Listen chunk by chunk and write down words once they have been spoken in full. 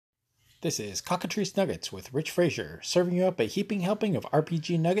This is Cockatrice Nuggets with Rich Frazier, serving you up a heaping helping of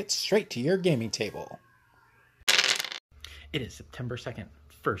RPG nuggets straight to your gaming table. It is September 2nd,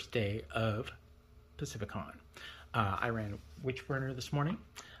 first day of Pacificon. I ran Witchburner this morning.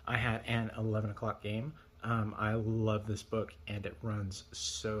 I had an 11 o'clock game. I love this book and it runs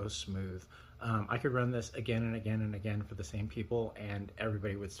so smooth. I could run this again and again and again for the same people and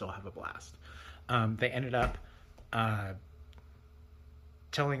everybody would still have a blast. They ended up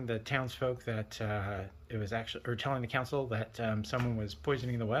telling the townsfolk that it was actually, or telling the council that someone was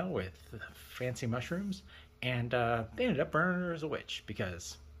poisoning the well with fancy mushrooms, and they ended up burning her as a witch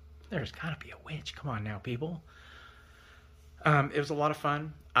because there's gotta be a witch. Come on now, people. It was a lot of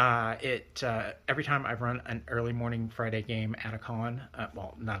fun. Every time I've run an early morning Friday game at a con,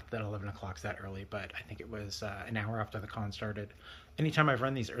 well, not that 11 o'clock's that early, but I think it was an hour after the con started. Anytime I've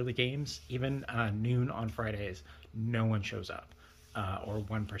run these early games, even noon on Fridays, no one shows up, or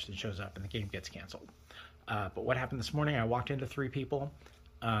one person shows up and the game gets canceled. But what happened this morning, I walked into 3 people,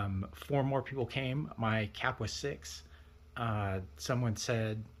 4 more people came, my cap was 6. Someone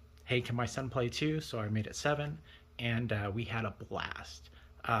said, hey, can my son play too? So I made it 7. And we had a blast.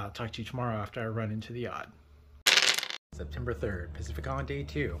 I'll talk to you tomorrow after I run into the odd. September 3rd, Pacificon Day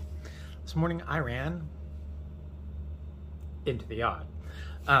 2. This morning I ran into the odd.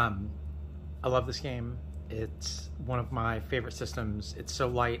 I love this game. It's one of my favorite systems. It's so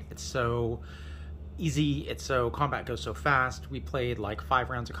light, it's so easy, combat goes so fast. We played like 5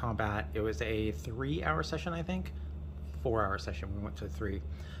 rounds of combat. It was a 3-hour session, I think. 4-hour session, we went to 3.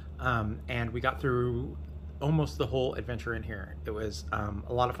 And we got through almost the whole adventure in here. It was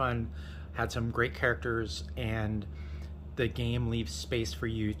a lot of fun, had some great characters, and the game leaves space for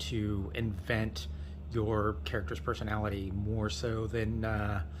you to invent your character's personality more so than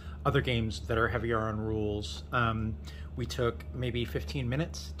other games that are heavier on rules. We took maybe 15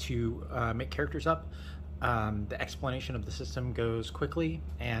 minutes to make characters up. The explanation of the system goes quickly,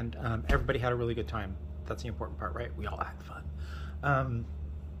 and everybody had a really good time. That's the important part, right? We all had fun.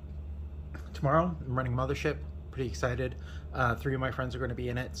 Tomorrow, I'm running Mothership. Pretty excited. 3 of my friends are going to be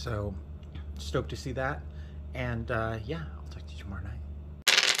in it, so stoked to see that. And yeah, I'll talk to you tomorrow night.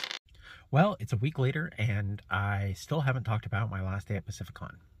 Well, it's a week later, and I still haven't talked about my last day at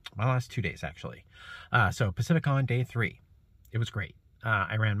Pacificon. My last 2 days, actually. So Pacificon Day 3. It was great.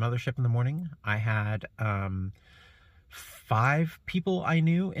 I ran Mothership in the morning. I had 5 people I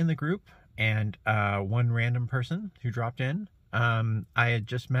knew in the group, and 1 random person who dropped in. I had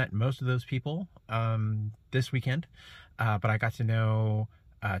just met most of those people this weekend, but I got to know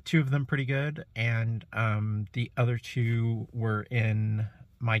 2 of them pretty good, and the other 2 were in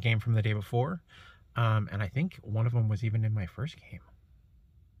my game from the day before, and I think one of them was even in my first game.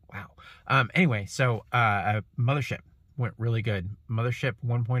 Wow. Anyway, so Mothership went really good. Mothership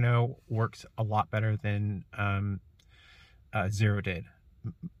 1.0 works a lot better than 0 did.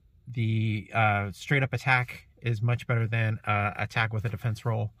 The straight up attack is much better than attack with a defense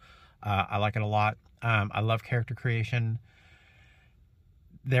roll. I like it a lot. I love character creation.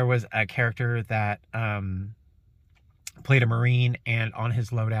 There was a character that played a Marine, and on his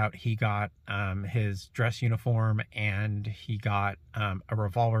loadout he got his dress uniform, and he got a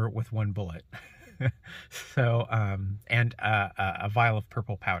revolver with 1 bullet. So and a vial of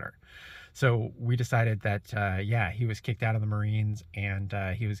purple powder. So we decided that, yeah, he was kicked out of the Marines, and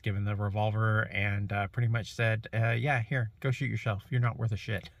he was given the revolver, and pretty much said, yeah, here, go shoot yourself. You're not worth a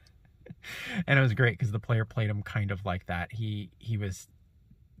shit. And it was great because the player played him kind of like that. He was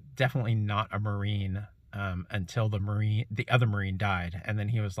definitely not a Marine until the other Marine died. And then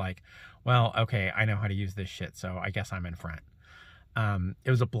he was like, well, okay, I know how to use this shit, so I guess I'm in front. It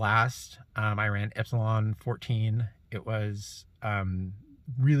was a blast. I ran Epsilon 14. It was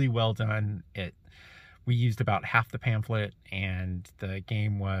really well done. We used about half the pamphlet, and the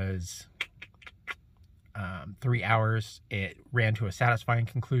game was 3 hours. It ran to a satisfying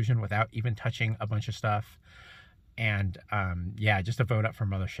conclusion without even touching a bunch of stuff. And yeah, just a vote up for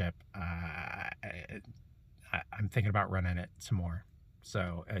Mothership. I'm thinking about running it some more.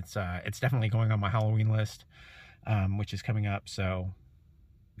 So it's definitely going on my Halloween list, which is coming up. So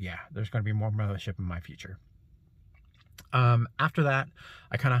yeah, there's going to be more Mothership in my future. After that,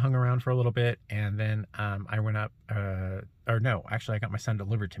 I kind of hung around for a little bit, and then I went up, or no, actually I got my son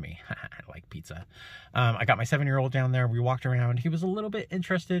delivered to me. I like pizza. I got my 7-year-old down there. We walked around. He was a little bit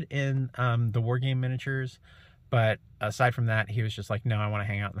interested in the Wargame miniatures, but aside from that, he was just like, no, I want to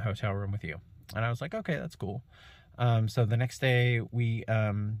hang out in the hotel room with you. And I was like, okay, that's cool. So the next day we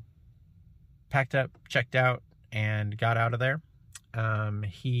packed up, checked out, and got out of there.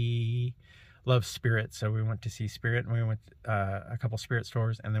 He love Spirit, so we went to see Spirit, and we went a couple Spirit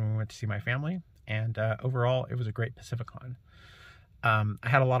stores, and then we went to see my family. And overall, it was a great Pacificon. I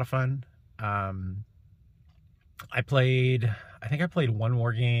had a lot of fun. I think I played one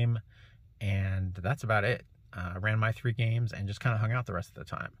more game, and that's about it. I ran my 3 games and just kind of hung out the rest of the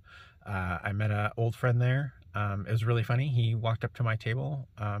time. I met an old friend there. It was really funny. He walked up to my table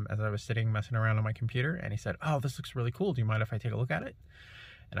as I was sitting messing around on my computer, and he said, "Oh, this looks really cool. Do you mind if I take a look at it?"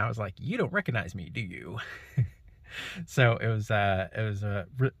 And I was like, "You don't recognize me, do you?" So it was a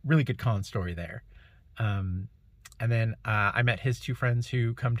really good con story there. And then I met his 2 friends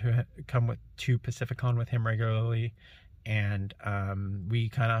who come to Pacificon with him regularly, and we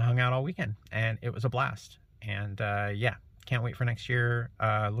kind of hung out all weekend, and it was a blast. And yeah, can't wait for next year.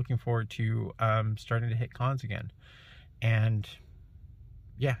 Looking forward to starting to hit cons again. And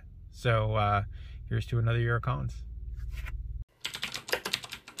yeah, so here's to another year of cons.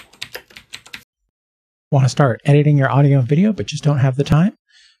 Want to start editing your audio and video but just don't have the time?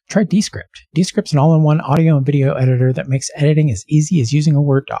 Try Descript. Descript's an all-in-one audio and video editor that makes editing as easy as using a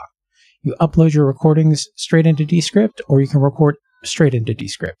Word doc. You upload your recordings straight into Descript, or you can record straight into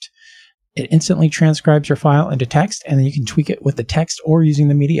Descript. It instantly transcribes your file into text, and then you can tweak it with the text or using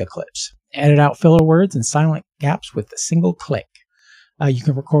the media clips. Edit out filler words and silent gaps with a single click. You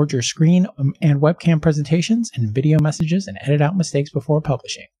can record your screen and webcam presentations and video messages and edit out mistakes before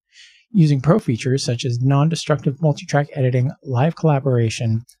publishing. Using pro features such as non-destructive multitrack editing, live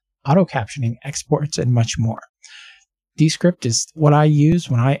collaboration, auto captioning, exports, and much more. Descript is what I use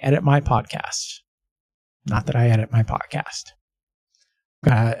when I edit my podcast. Not that I edit my podcast.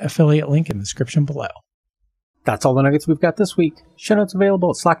 Got an affiliate link in the description below. That's all the nuggets we've got this week. Show notes available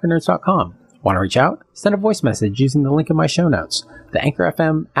at slackthenerds.com. Want to reach out? Send a voice message using the link in my show notes, the Anchor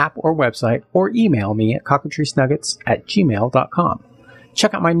FM app or website, or email me at cockatricenuggets@gmail.com.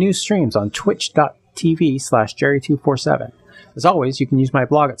 Check out my new streams on twitch.tv/Jerry247. As always, you can use my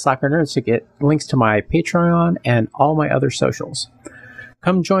blog at Slacker Nerds to get links to my Patreon and all my other socials.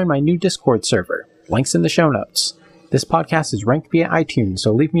 Come join my new Discord server. Links in the show notes. This podcast is ranked via iTunes,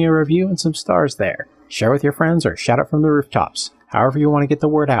 so leave me a review and some stars there. Share with your friends or shout it from the rooftops. However you want to get the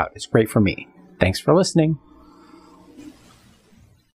word out is great for me. Thanks for listening.